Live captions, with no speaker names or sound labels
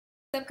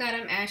What's up, God?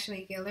 I'm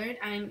Ashley Guillard.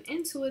 I'm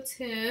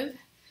intuitive,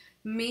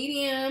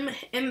 medium,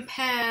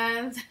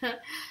 empath.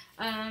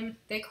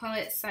 They call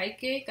it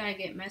psychic. I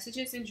get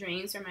messages and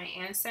dreams from my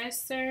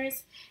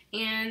ancestors,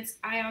 and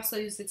I also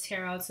use the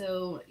tarot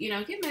to,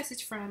 get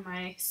message from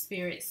my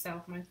spirit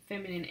self, my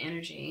feminine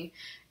energy,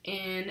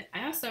 and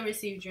I also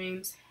receive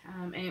dreams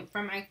and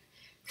from my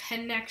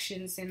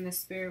connections in the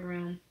spirit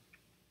realm,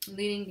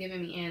 giving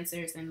me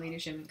answers and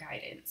leadership and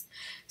guidance.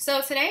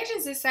 So today I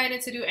just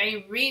decided to do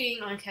a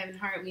reading on Kevin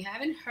Hart. We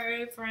haven't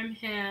heard from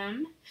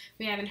him.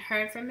 We haven't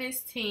heard from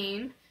his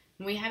team.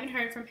 We haven't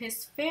heard from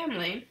his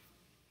family.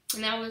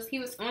 And he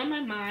was on my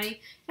mind.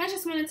 I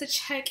just wanted to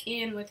check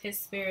in with his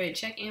spirit,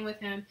 check in with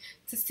him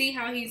to see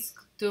how he's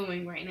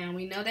doing right now.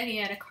 We know that he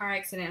had a car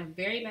accident, a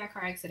very bad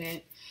car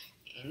accident.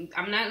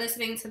 I'm not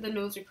listening to the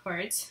news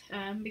reports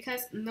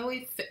because no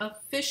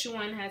official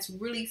one has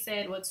really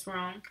said what's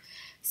wrong.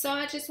 So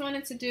I just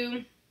wanted to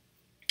do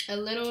a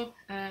little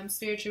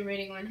spiritual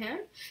reading on him.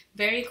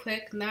 Very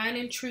quick,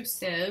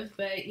 non-intrusive,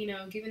 but,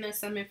 giving us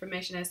some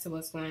information as to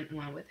what's going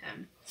on with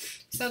him.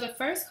 So the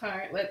first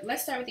card,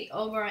 let's start with the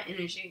overall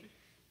energy.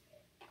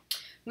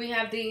 We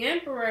have the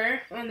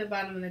Emperor on the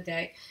bottom of the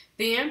deck.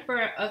 The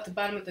Emperor at the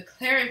bottom of the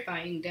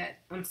clarifying deck.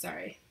 I'm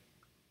sorry.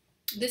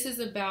 This is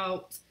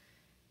about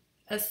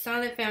a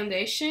solid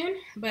foundation,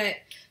 but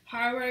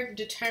hard work,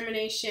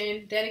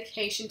 determination,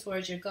 dedication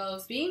towards your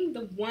goals, being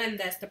the one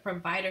that's the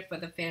provider for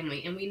the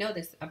family, and we know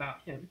this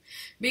about him,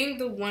 being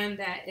the one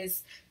that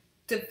is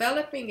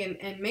developing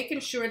and making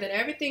sure that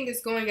everything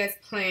is going as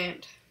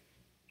planned,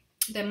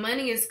 that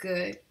money is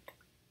good,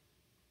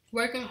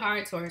 working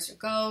hard towards your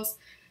goals,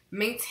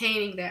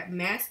 maintaining that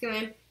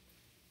masculine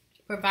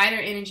provider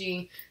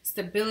energy,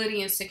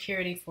 stability and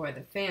security for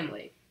the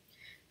family.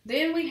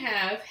 Then we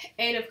have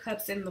Eight of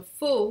Cups and the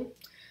Fool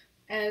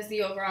as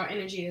the overall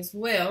energy as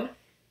well.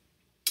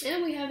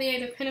 And we have the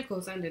Eight of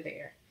Pentacles under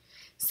there.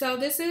 So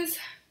this is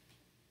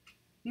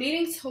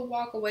needing to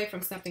walk away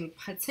from something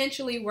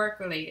potentially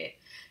work-related.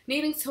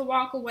 Needing to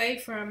walk away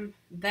from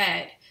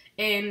that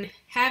and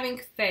having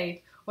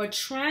faith or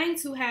trying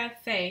to have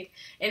faith.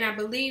 And I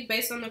believe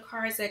based on the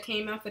cards that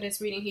came out for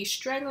this reading, he's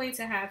struggling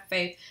to have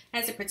faith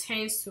as it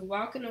pertains to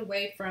walking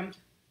away from,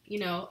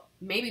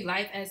 maybe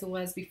life as it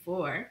was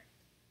before.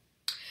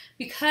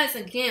 Because,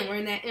 again, we're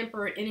in that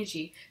Emperor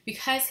energy.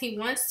 Because he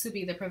wants to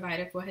be the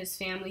provider for his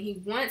family. He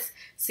wants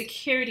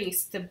security,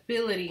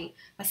 stability,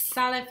 a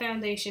solid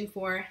foundation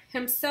for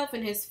himself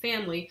and his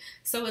family.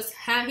 So it's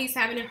how he's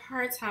having a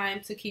hard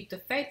time to keep the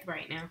faith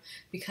right now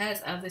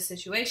because of the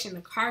situation.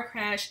 The car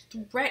crash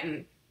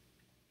threatened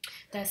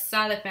that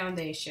solid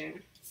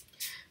foundation.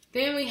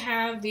 Then we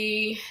have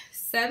the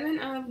Seven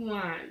of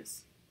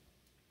Wands.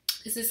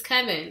 This is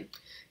Kevin.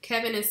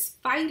 Kevin is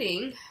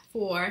fighting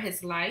for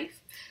his life.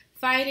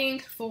 Fighting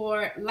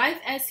for life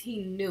as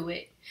he knew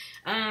it.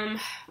 I'm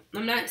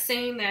not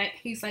saying that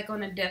he's like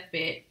on a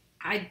deathbed.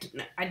 I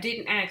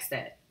didn't ask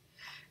that.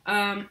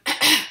 I'm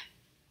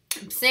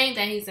saying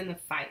that he's in the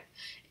fight.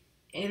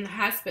 In the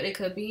hospital, it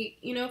could be,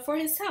 for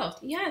his health.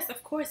 Yes,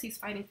 of course he's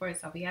fighting for his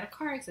health. He had a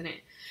car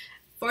accident.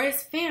 For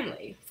his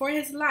family, for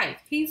his life.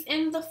 He's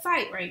in the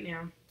fight right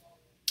now.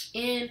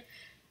 And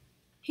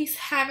he's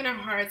having a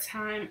hard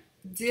time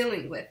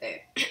dealing with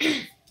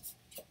it.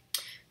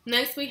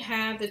 Next, we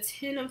have the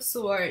Ten of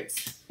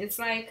Swords. It's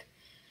like,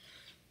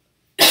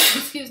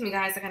 excuse me,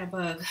 guys, I got a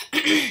bug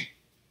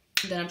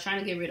that I'm trying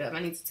to get rid of. I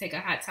need to take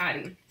a hot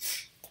toddy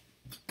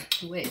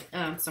with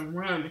some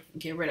rum and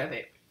get rid of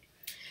it.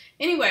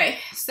 Anyway,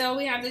 so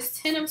we have this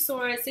Ten of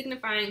Swords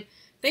signifying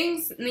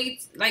things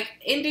like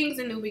endings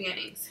and new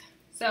beginnings.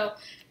 So,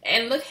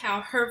 and look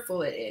how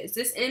hurtful it is.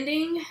 This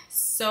ending,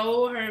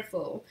 so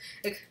hurtful.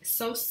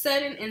 So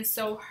sudden and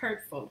so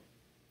hurtful.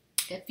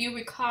 If you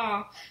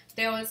recall,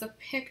 there was a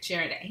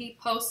picture that he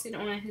posted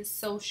on his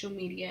social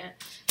media.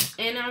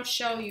 And I'll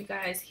show you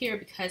guys here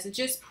because it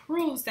just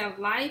proves that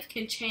life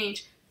can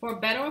change for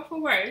better or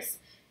for worse.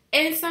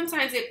 And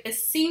sometimes it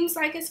seems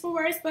like it's for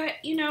worse, but,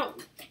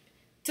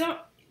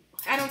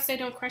 I don't say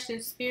don't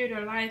question spirit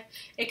or life.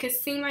 It could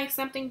seem like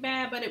something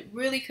bad, but it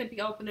really could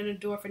be opening a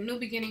door for new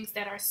beginnings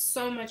that are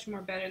so much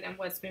more better than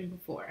what's been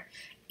before.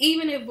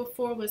 Even if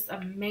before was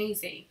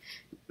amazing,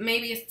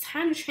 maybe it's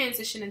time to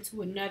transition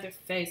into another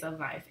phase of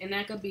life, and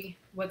that could be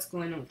what's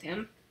going on with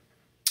him.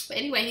 But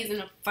anyway, he's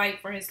in a fight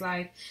for his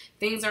life.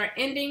 Things are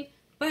ending,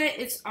 but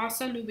it's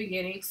also new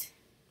beginnings.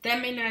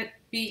 That may not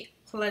be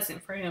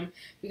pleasant for him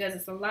because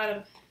it's a lot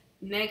of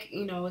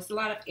it's a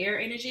lot of air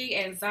energy.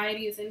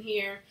 Anxiety is in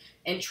here.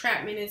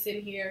 Entrapment is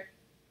in here.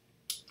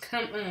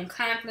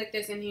 Conflict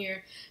is in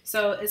here.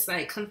 So it's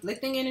like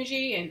conflicting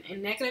energy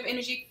and negative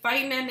energy.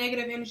 Fighting that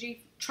negative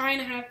energy. Trying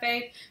to have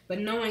faith. But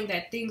knowing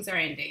that things are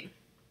ending.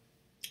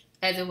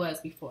 As it was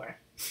before.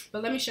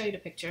 But let me show you the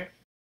picture.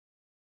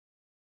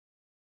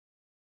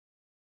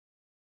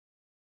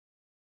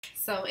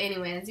 So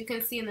anyway, as you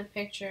can see in the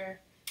picture,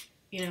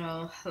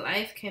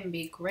 life can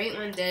be great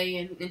one day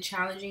and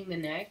challenging the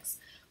next.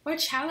 Or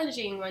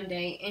challenging one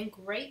day and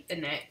great the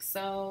next.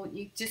 So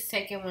you just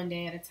take it one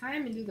day at a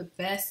time and do the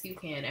best you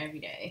can every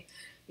day.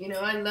 You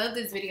know, I love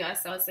this video I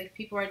saw. It's like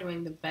people are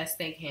doing the best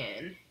they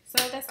can.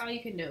 So that's all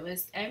you can do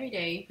is every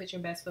day put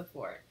your best foot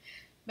forward.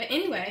 But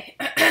anyway,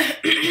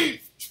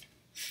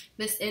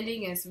 this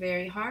ending is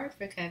very hard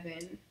for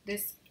Kevin.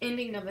 This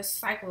ending of a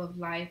cycle of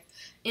life,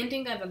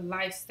 ending of a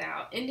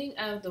lifestyle, ending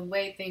of the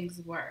way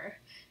things were.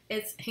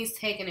 He's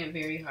taking it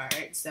very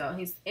hard. So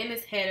he's in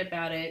his head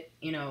about it,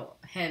 you know,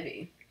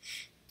 heavy.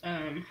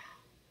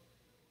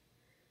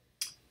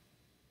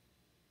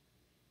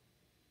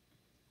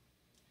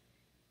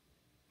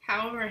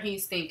 However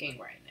he's thinking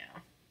right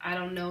now. I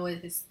don't know what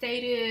his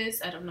state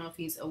is. I don't know if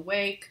he's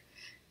awake.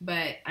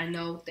 But I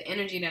know the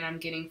energy that I'm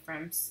getting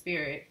from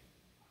Spirit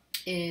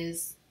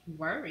is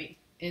worry.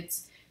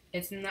 It's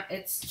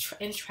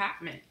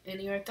entrapment in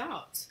your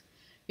thoughts.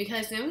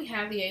 Because then we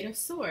have the Eight of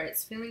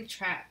Swords, feeling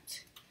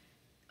trapped.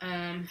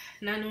 Not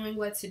knowing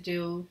what to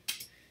do.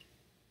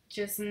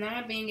 Just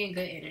not being in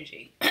good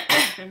energy.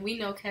 And we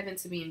know Kevin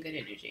to be in good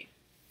energy.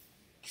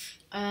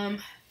 The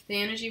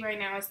energy right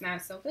now is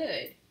not so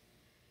good.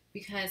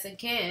 Because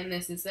again,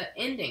 this is an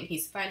ending.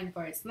 He's fighting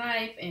for his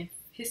life and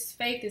his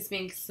faith is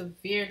being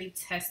severely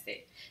tested.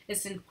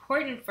 It's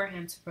important for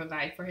him to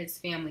provide for his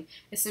family.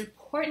 It's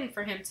important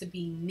for him to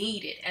be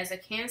needed. As a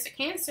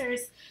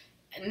cancers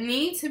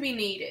need to be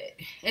needed.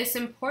 It's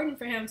important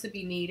for him to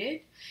be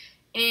needed.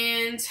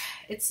 And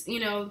it's, you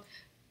know,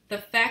 the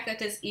fact that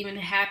this even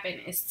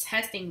happened is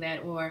testing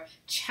that or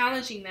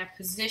challenging that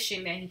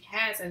position that he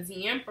has as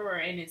the emperor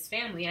in his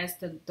family, as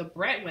the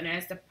breadwinner,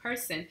 as the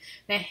person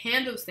that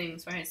handles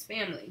things for his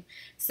family.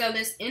 So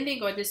this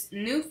ending or this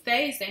new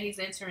phase that he's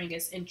entering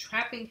is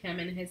entrapping him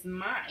in his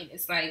mind.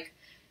 It's like,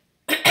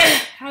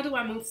 how do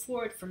I move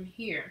forward from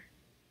here?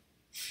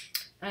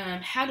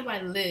 How do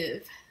I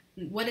live?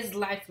 What is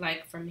life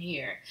like from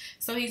here?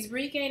 So he's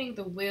regaining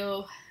the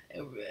will,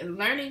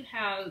 learning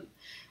how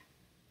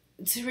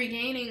to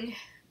regaining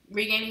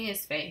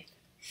his faith.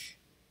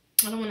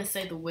 I don't want to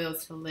say the will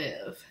to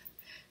live,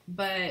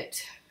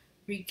 but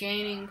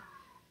regaining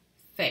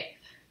faith.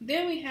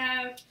 Then we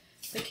have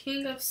the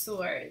King of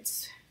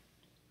Swords.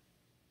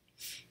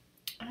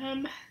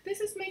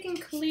 This is making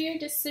clear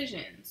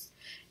decisions.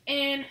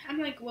 And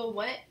I'm like, well,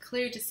 what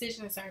clear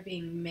decisions are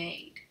being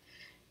made?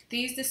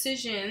 These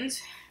decisions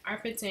are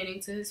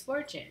pertaining to his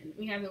fortune.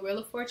 We have the Wheel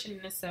of Fortune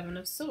and the Seven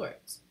of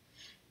Swords.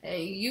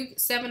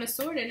 Seven of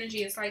Sword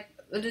energy is like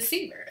a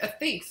deceiver, a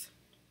thief.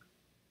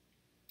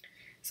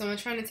 Someone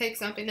trying to take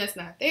something that's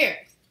not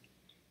theirs.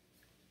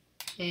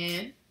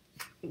 And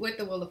with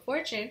the Wheel of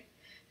Fortune,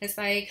 it's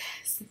like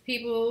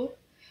people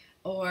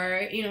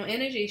or, you know,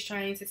 energy is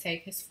trying to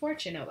take his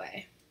fortune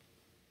away.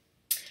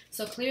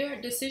 So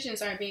clear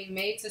decisions are being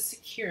made to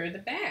secure the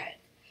bag,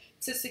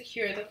 to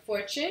secure the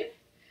fortune,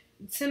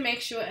 to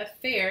make sure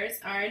affairs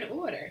are in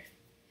order.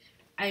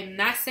 I'm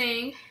not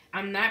saying,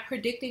 I'm not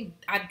predicting,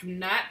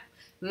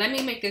 let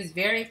me make this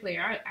very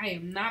clear. I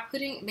am not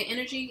putting the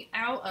energy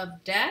out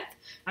of death.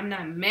 I'm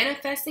not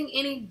manifesting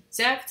any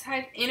death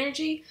type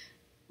energy.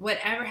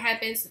 Whatever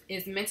happens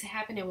is meant to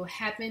happen. It will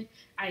happen.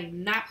 I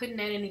am not putting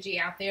that energy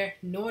out there,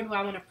 nor do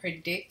I want to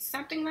predict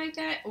something like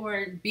that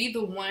or be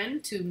the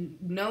one to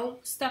know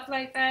stuff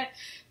like that.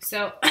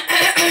 So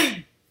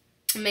I'm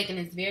making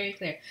this very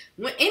clear.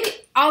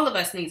 All of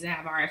us need to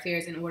have our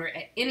affairs in order.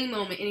 At any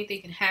moment,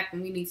 anything can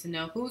happen. We need to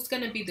know who's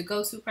going to be the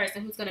go-to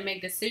person, who's going to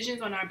make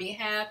decisions on our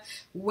behalf,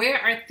 where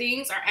our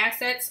things, our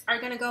assets are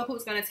going to go,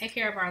 who's going to take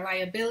care of our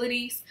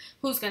liabilities,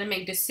 who's going to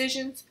make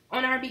decisions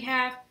on our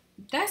behalf.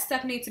 That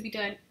stuff needs to be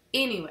done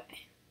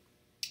anyway.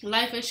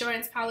 Life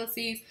insurance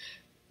policies,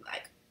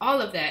 like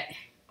all of that.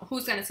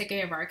 Who's going to take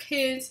care of our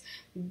kids?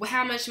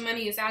 How much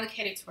money is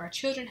allocated to our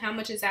children? How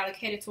much is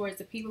allocated towards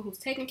the people who's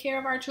taking care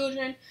of our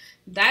children?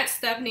 That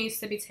stuff needs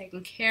to be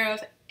taken care of.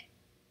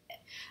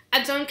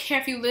 I don't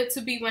care if you live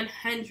to be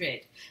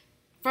 100.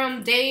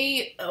 From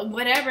day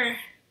whatever,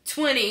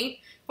 20,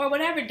 or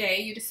whatever day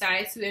you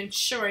decide to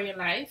insure your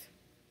life,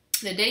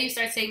 the day you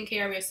start taking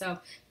care of yourself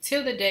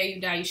till the day you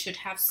die, you should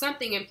have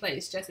something in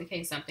place just in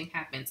case something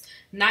happens.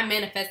 Not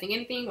manifesting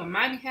anything on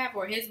my behalf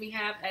or his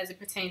behalf as it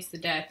pertains to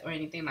death or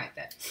anything like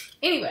that.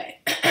 Anyway,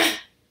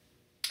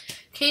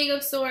 King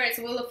of Swords,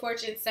 Wheel of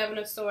Fortune, Seven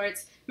of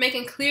Swords,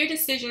 making clear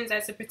decisions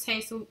as it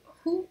pertains to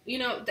who, you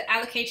know, the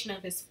allocation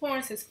of his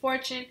funds, his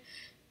fortune,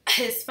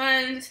 his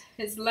funds,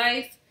 his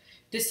life,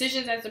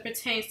 decisions as it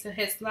pertains to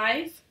his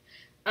life.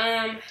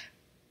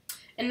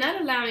 And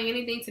not allowing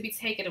anything to be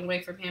taken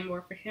away from him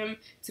or for him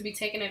to be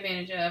taken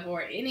advantage of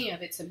or any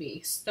of it to be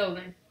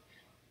stolen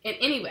in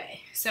any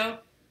way. So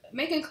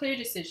making clear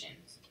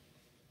decisions.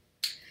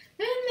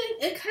 Then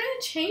it kind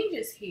of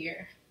changes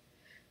here,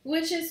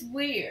 which is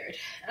weird.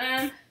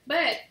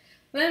 But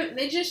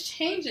it just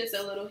changes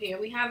a little here.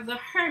 We have the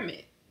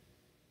Hermit,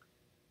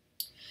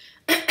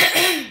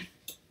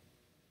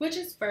 which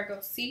is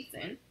Virgo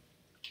season.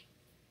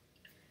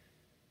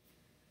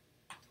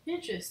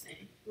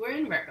 Interesting. We're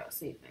in Virgo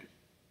season.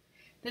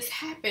 This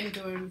happened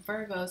during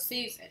Virgo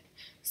season.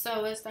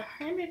 So is the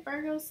Hermit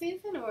Virgo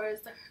season or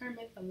is the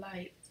Hermit the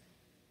light?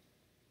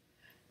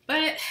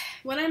 But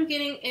what I'm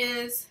getting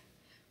is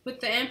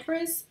with the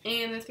Empress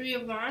and the Three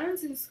of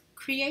Wands is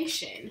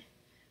creation.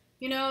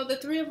 You know, the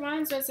Three of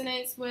Wands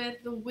resonates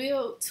with the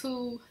will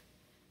to,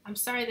 I'm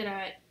sorry that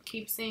I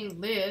keep saying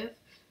live,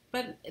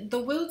 but the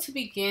will to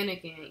begin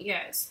again.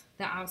 Yes,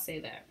 I'll say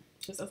that,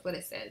 because that's what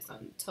it says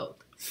on Toth.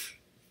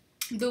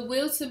 The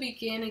will to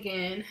begin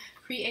again,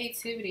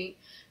 creativity,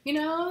 you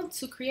know,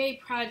 to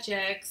create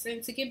projects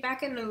and to get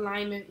back in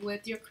alignment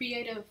with your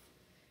creative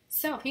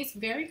self. He's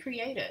very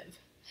creative.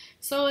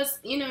 So it's,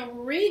 you know,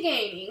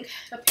 regaining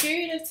a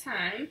period of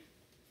time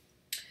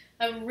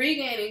of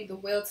regaining the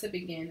will to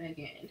begin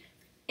again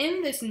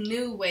in this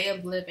new way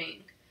of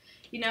living,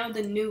 you know,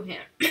 the new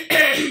him.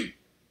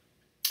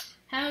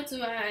 How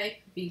do I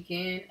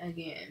begin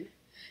again?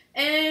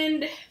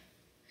 And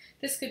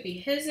this could be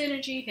his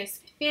energy,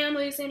 his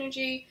family's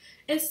energy.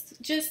 It's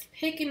just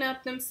picking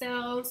up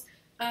themselves.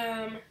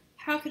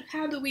 How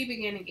do we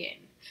begin again?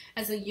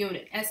 As a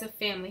unit, as a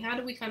family, how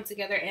do we come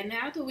together, and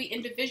how do we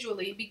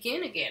individually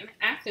begin again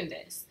after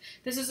this?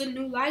 This is a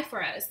new life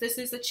for us. This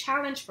is a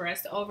challenge for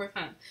us to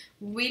overcome.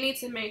 We need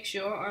to make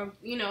sure, or,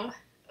 you know,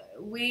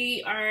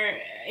 we are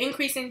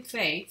increasing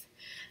faith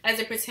as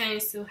it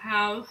pertains to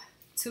how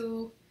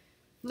to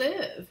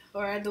live,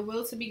 or the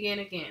will to begin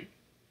again.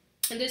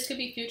 And this could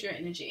be future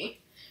energy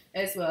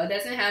as well. It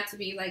doesn't have to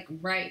be like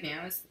right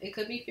now. It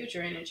could be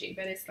future energy,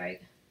 but it's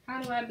like,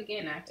 how do I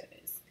begin after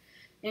this?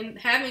 And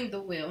having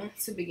the will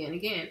to begin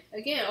again.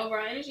 Again,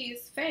 overall energy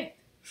is faith.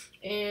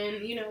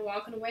 And, you know,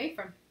 walking away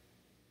from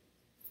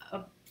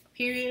a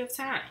period of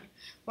time.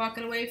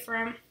 Walking away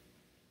from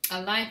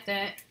a life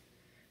that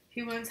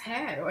he once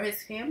had, or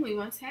his family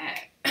once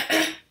had.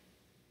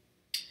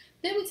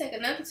 Then we take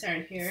another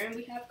turn here, and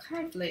we have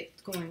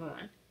conflict going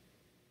on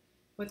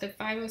with the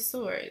Five of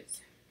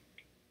Swords.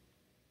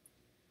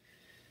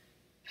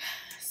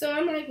 So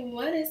I'm like,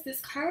 what is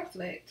this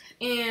conflict?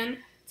 And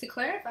to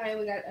clarify,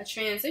 we got a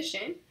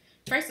transition.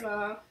 First of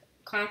all,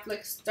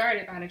 conflict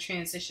started by the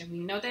transition. We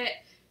know that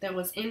there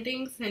was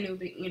endings,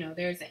 and you know,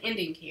 there's an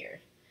ending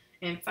here,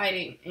 and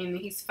fighting, and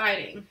he's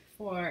fighting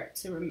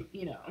to,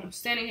 you know,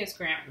 standing his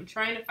ground,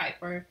 trying to fight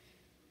for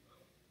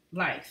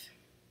life.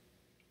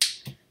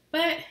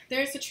 But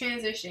there's a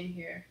transition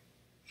here.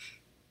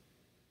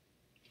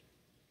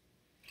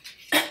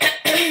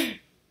 The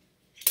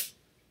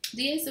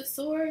Ace of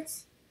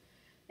Swords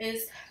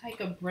is like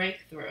a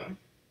breakthrough.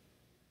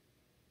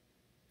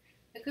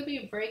 It could be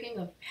a breaking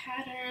of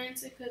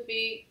patterns. It could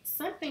be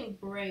something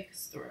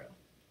breaks through.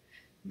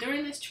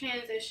 During this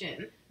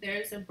transition,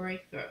 there's a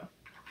breakthrough.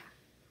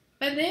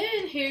 But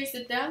then here's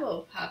the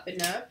Devil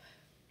popping up.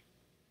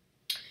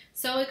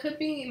 So it could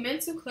be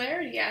mental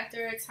clarity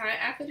after a time.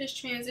 After this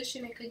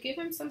transition, it could give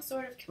him some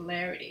sort of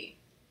clarity.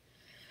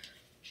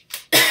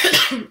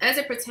 As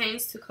it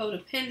pertains to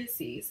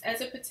codependencies,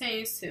 as it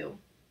pertains to,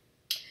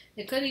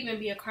 it could even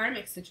be a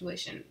karmic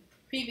situation,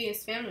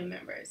 previous family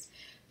members.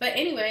 But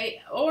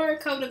anyway, or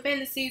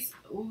codependencies.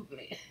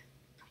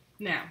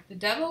 Now, the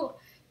Devil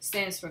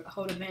stands for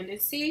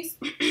codependencies,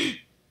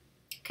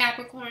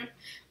 Capricorn,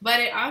 but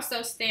it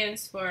also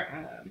stands for,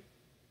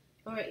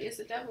 or is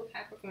the Devil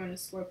Capricorn or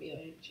Scorpio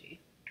energy?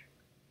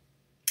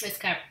 It's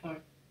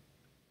Capricorn.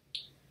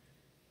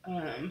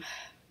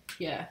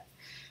 Yeah.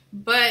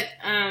 But,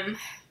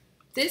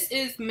 this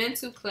is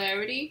mental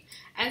clarity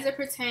as it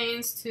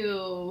pertains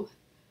to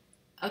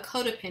a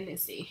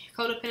codependency.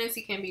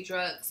 Codependency can be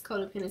drugs.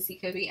 Codependency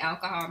could be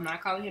alcohol. I'm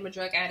not calling him a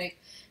drug addict.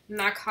 I'm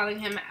not calling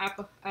him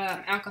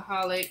an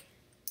alcoholic.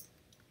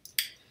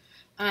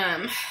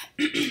 All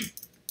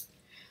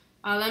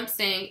I'm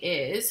saying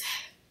is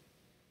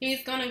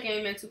he's going to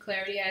gain mental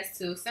clarity as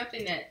to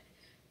something that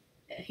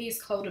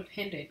he's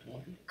codependent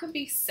on. It could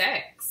be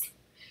sex.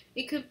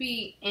 It could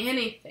be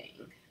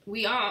anything. A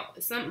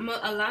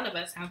lot of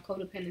us have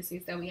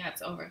codependencies that we have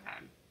to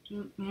overcome.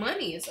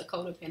 Money is a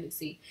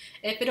codependency.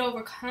 If it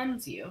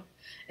overcomes you,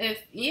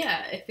 if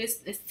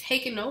it's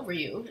taken over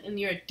you and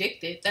you're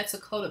addicted, that's a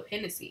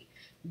codependency.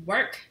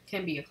 Work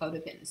can be a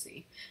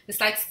codependency.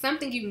 It's like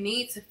something you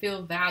need to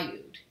feel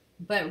valued,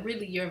 but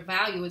really your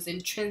value is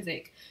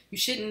intrinsic. You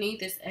shouldn't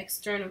need this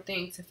external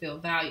thing to feel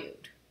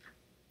valued.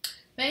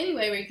 But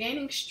anyway, we're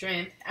gaining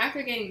strength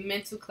after gaining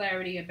mental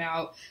clarity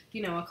about,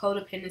 you know, a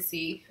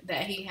codependency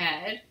that he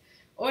had,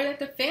 or that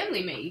the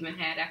family may even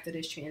had after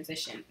this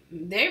transition.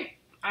 They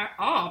are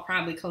all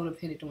probably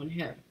codependent on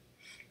him.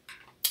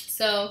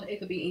 So it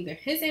could be either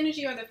his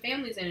energy or the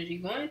family's energy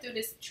going through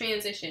this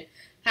transition,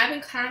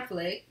 having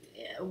conflict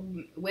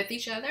with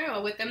each other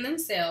or with them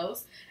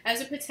themselves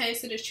as it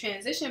pertains to this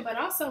transition, but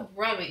also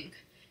growing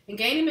and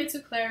gaining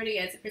mental clarity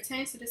as it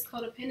pertains to this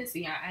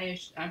codependency.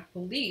 I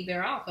believe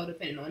they're all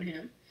codependent on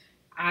him.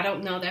 I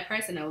don't know that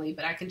personally,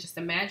 but I can just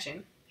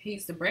imagine.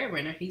 He's the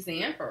breadwinner. He's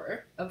the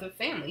emperor of the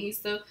family. He's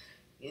the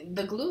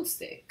glue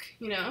stick.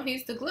 You know,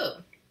 he's the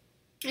glue.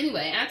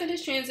 Anyway, after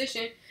this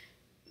transition,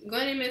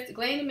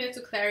 gaining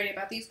mental clarity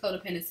about these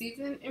codependencies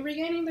and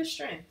regaining the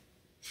strength.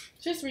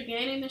 Just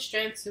regaining the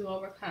strength to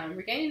overcome.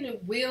 Regaining the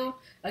will,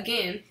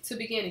 again, to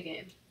begin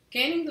again.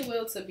 Gaining the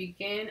will to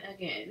begin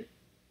again.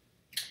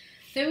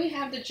 Then we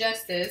have the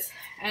Justice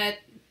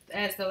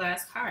as the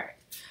last card.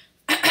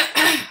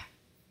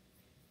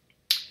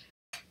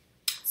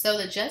 So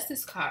the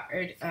Justice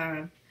card,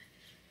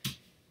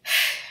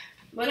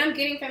 what I'm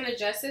getting from the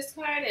Justice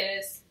card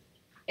is,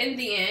 in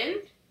the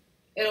end,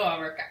 it'll all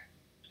work out.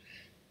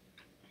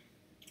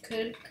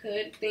 Could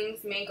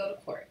things may go to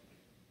court,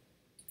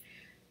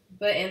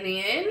 but in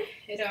the end,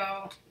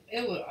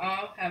 it would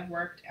all have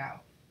worked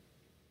out.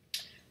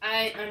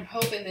 I'm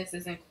hoping this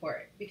is in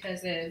court,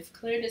 because if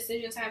clear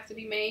decisions have to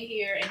be made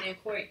here and in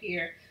court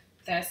here,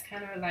 that's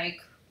kind of like,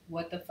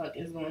 what the fuck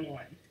is going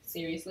on?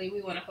 Seriously,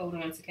 we want to hold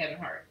on to Kevin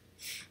Hart.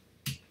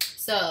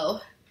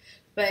 So,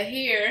 but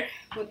here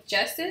with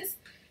Justice,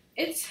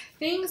 it's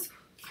things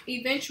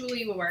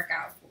eventually will work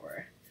out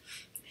for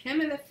him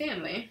and the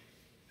family.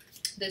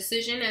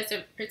 Decision as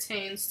it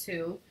pertains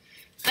to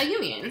a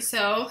union.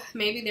 So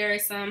maybe there are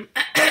some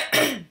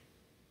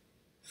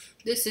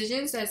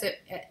decisions that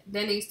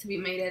needs to be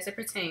made as it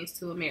pertains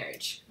to a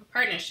marriage, a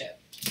partnership.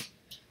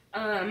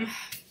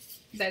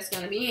 That's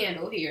going to be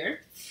handled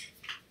here.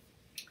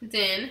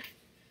 Then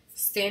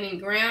standing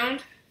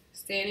ground.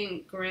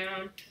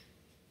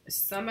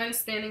 Someone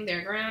standing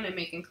their ground and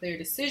making clear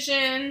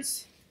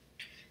decisions.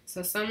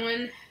 So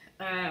someone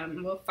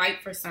will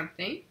fight for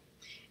something,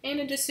 and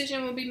a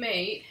decision will be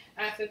made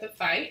after the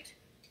fight.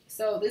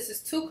 So this is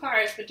 2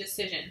 cards for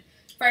decision.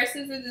 First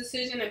is the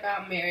decision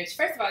about marriage.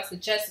 First of all, it's the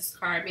Justice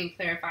card being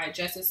clarified.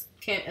 Justice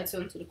can't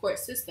attune to the court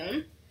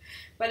system,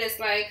 but it's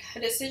like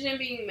a decision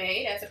being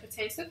made as it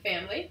pertains to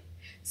family.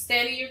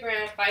 Standing your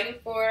ground,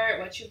 fighting for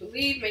what you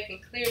believe,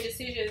 making clear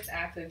decisions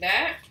after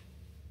that.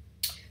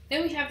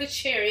 Then we have the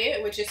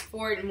Chariot, which is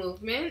forward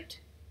movement.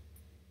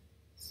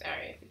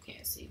 Sorry if you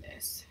can't see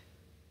this.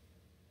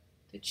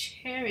 The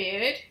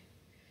Chariot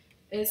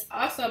is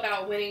also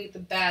about winning the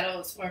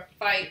battles or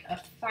fight a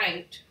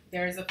fight.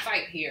 There is a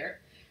fight here.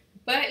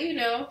 But, you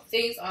know,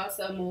 things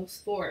also moves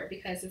forward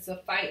because it's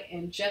a fight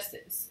and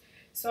justice.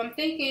 So I'm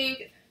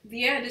thinking,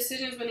 yeah,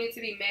 decisions will need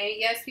to be made.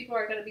 Yes, people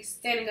are going to be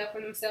standing up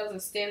for themselves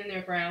and standing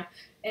their ground.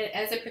 And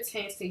as it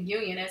pertains to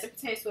union, as it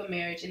pertains to a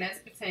marriage, and as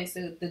it pertains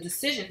to the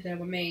decisions that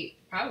were made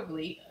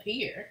probably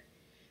here.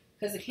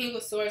 Because the King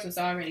of Swords was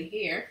already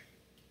here.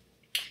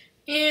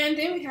 And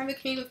then we have the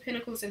King of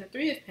Pentacles and the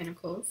Three of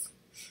Pentacles.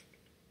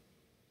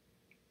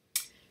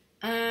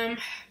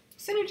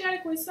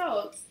 Synergetic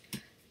results.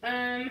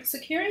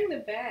 Securing the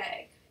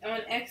bag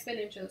on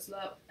exponential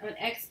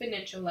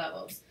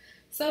levels.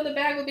 So the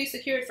bag will be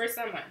secured for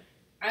someone.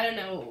 I don't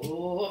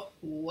know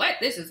what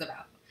this is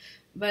about,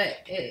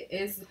 but it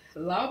is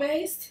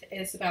law-based.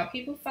 It's about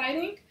people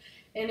fighting,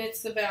 and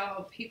it's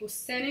about people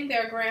standing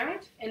their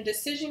ground and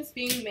decisions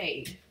being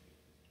made.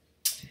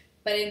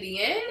 But in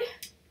the end,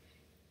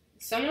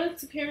 someone's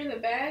securing the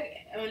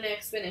bag on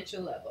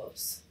exponential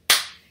levels.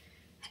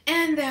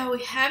 And there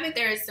we have it.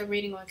 There is the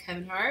reading on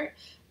Kevin Hart.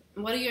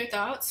 What are your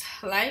thoughts?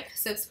 Like,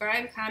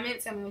 subscribe,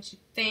 comment, tell me what you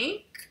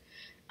think.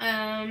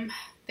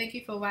 Thank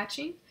you for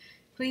watching.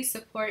 Please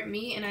support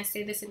me, and I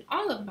say this in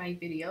all of my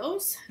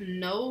videos.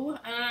 No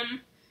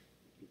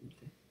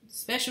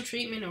special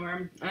treatment, or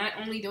I'm not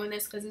only doing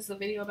this because it's a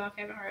video about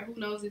Kevin Hart. Who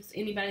knows if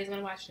anybody's going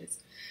to watch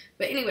this.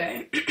 But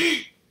anyway,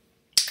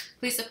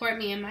 please support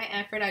me in my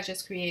effort. I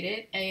just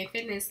created a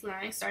fitness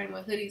line starting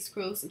with hoodies,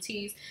 crews, and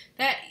tees.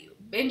 That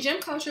in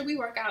gym culture, we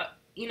work out.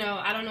 You know,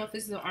 I don't know if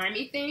this is an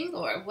army thing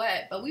or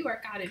what, but we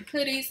work out in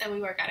hoodies and we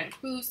work out in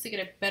crews to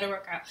get a better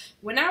workout.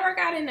 When I work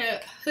out in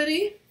a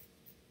hoodie,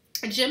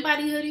 a gym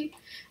body hoodie,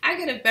 I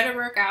get a better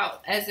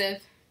workout as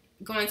if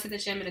going to the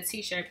gym in a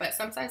t-shirt, but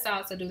sometimes I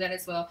also do that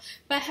as well.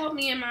 But help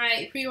me in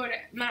my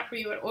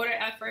order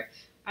effort.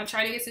 I'm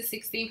trying to get to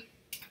 60.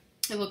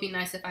 It would be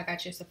nice if I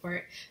got your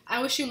support.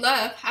 I wish you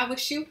love. I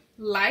wish you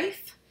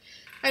life.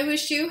 I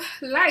wish you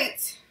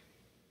light.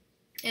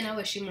 And I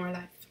wish you more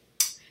life.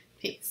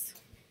 Peace.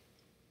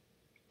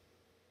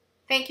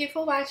 Thank you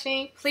for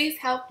watching. Please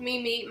help me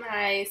meet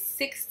my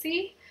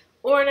 60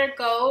 order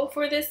goal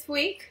for this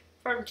week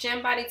for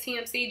Gym Body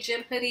TMC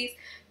gym hoodies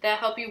that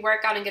help you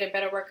work out and get a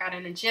better workout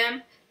in the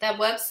gym. That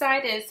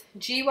website is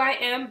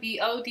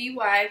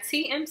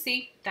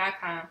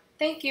gymbodYTMC.com.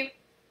 Thank you.